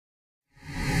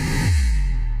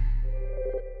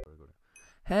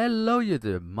Hello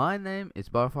YouTube, my name is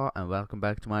Barfa and welcome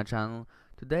back to my channel.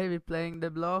 Today we're playing the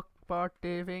block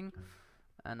party thing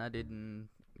and I didn't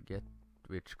get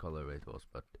which color it was,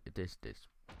 but it is this.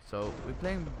 So we're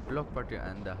playing block party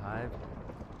and the hive.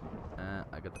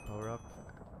 I got the power up.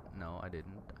 No, I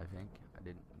didn't. I think I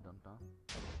didn't. Don't know.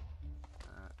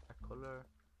 A color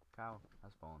cow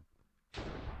has spawned.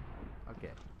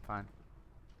 Okay, fine.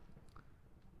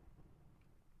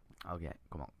 Okay,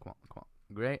 come on, come on, come on.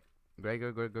 Great. Great.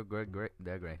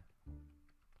 They're great.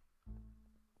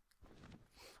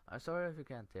 I'm sorry if you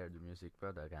can't hear the music,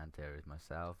 but I can't hear it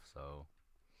myself, so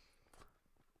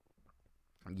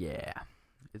yeah,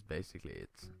 it's basically it.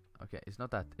 Okay, it's not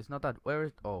that. Where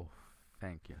is? Oh,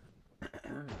 thank you.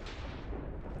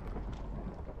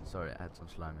 Sorry, I had some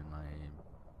slime in my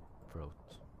throat.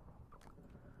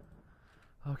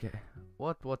 Okay,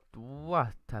 what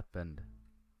happened?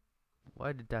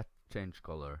 Why did that change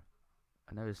color?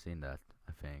 I never seen that.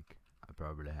 I think I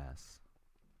probably has.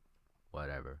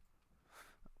 Whatever.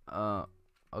 Uh,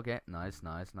 okay, nice.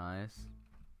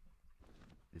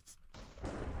 It's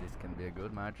This can be a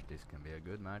good match. This can be a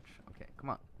good match. Okay,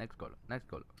 come on. Next color. Next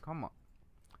color. Come on.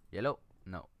 Yellow.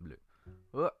 No, blue.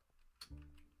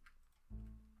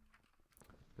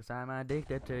 Cause I'm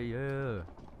addicted to you.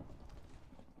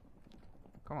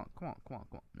 Come on, come on, come on,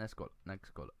 come on. Next color.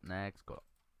 Next color. Next color.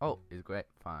 Oh, it's great.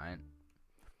 Fine.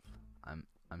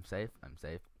 I'm safe. I'm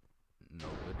safe.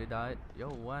 Nobody died. Yo,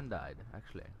 one died.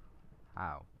 Actually.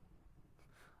 How?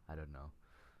 I don't know.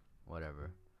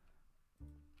 Whatever.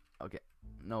 Okay.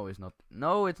 No, it's not.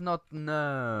 No, it's not.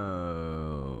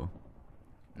 No.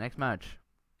 Next match.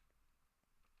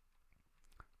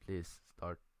 Please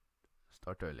start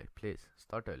early. Please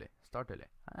start early. Start early.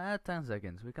 10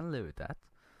 seconds. We can live with that.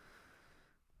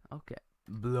 Okay.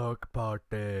 Block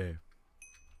party.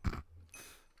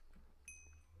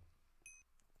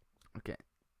 Okay.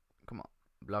 Come on.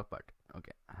 Block party.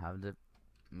 Okay. I have the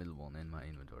middle one in my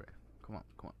inventory. Come on.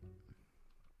 Come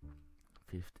on.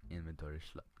 Fifth inventory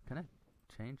slot. Can I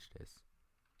change this?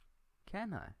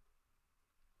 Can I?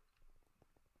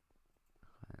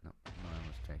 No, I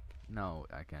must check. No,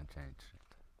 I can't change it.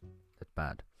 That's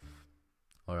bad.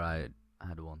 Or I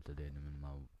had wanted it in my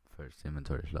first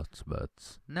inventory slots,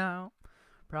 but no.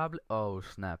 Probably. Oh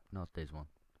snap! Not this one.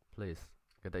 Please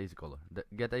get the easy color.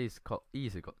 Get the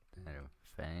easy color. Anyway,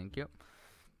 thank you.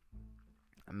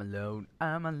 I'm alone.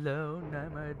 I'm alone.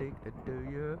 I'm addicted to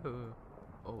you.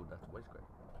 Oh, that's voice crack.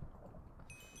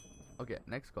 Okay,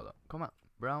 next color. Come on,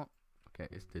 brown. Okay,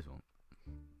 it's this one.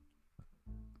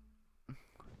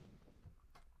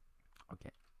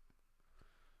 Okay.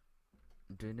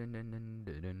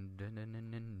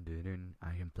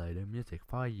 I can play the music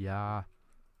for ya.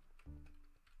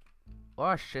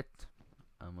 Oh shit!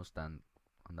 I must stand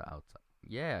on the outside.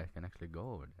 Yeah, I can actually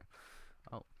go over there.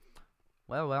 Oh,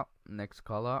 well. Next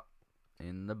color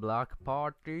in the block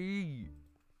party.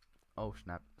 Oh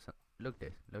snap! So, look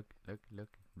this. Look.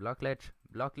 Block ledge.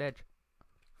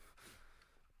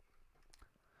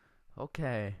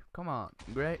 Okay, come on.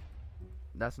 Great.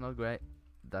 That's not great.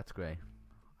 That's great.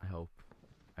 I hope.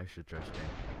 I should trust you.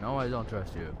 No, I don't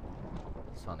trust you.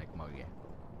 Sonic Muggy.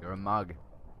 You're a mug.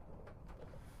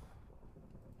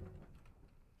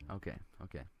 Okay.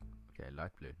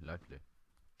 Light blue.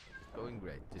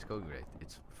 It's going great.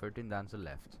 It's 13 dancer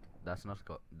left. That's not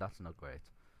great.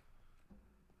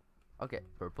 Okay,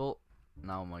 purple.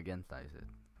 Now magenta is it?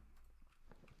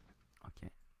 Okay.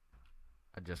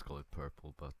 I just call it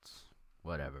purple, but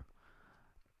whatever.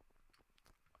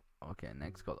 Okay,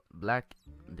 next color. Black.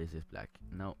 This is black.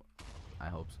 No. I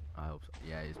hope so.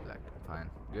 Yeah, it's black. Fine.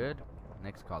 Good.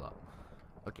 Next color.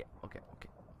 Okay.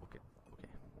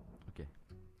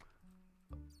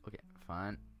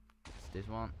 Fine. It's this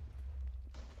one.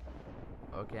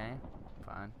 Okay.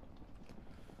 Fine.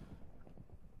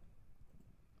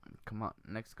 Come on.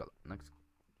 Next color.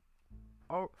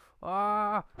 Oh.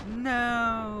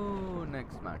 No.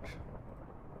 Next match.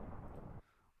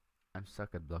 I'm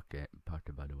stuck at block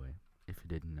party, by the way. If you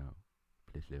didn't know,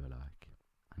 please leave a like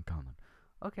and comment.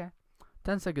 Okay.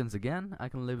 10 seconds again. I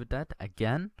can live with that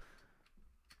again.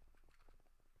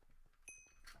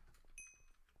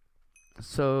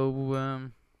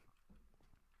 So,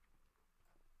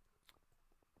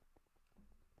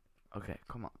 okay,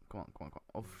 come on.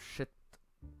 Oh, shit.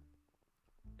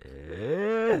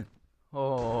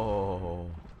 Oh,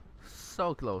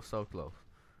 so close.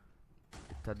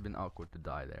 It had been awkward to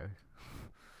die there.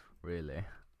 Really.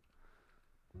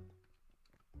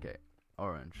 Okay,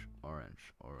 orange.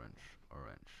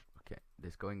 Okay,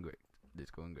 this going great.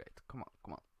 Come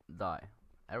on. Die.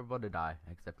 Everybody die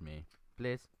except me.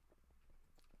 Please.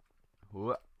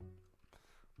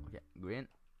 Okay, Okay, green.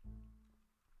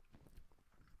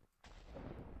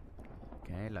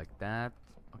 Okay, like that.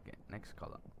 Okay, next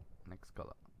color. Next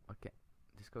color. Okay,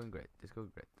 this going great. This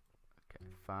going great. Okay,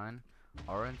 fine.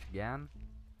 Orange again.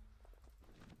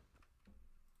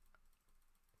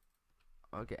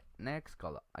 Okay, next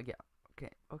color again. Okay,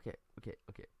 okay, okay,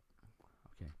 okay,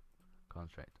 okay.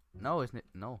 Concentrate. No, it's not.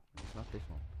 No, it's not this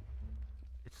one.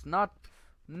 It's not.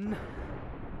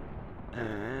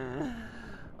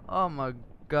 Oh my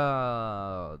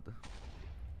god.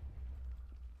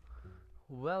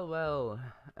 Well,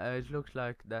 it looks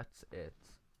like that's it.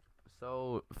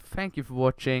 So, thank you for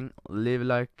watching. Leave a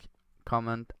like,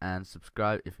 comment, and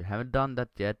subscribe if you haven't done that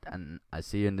yet. And I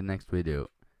see you in the next video.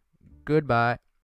 Goodbye.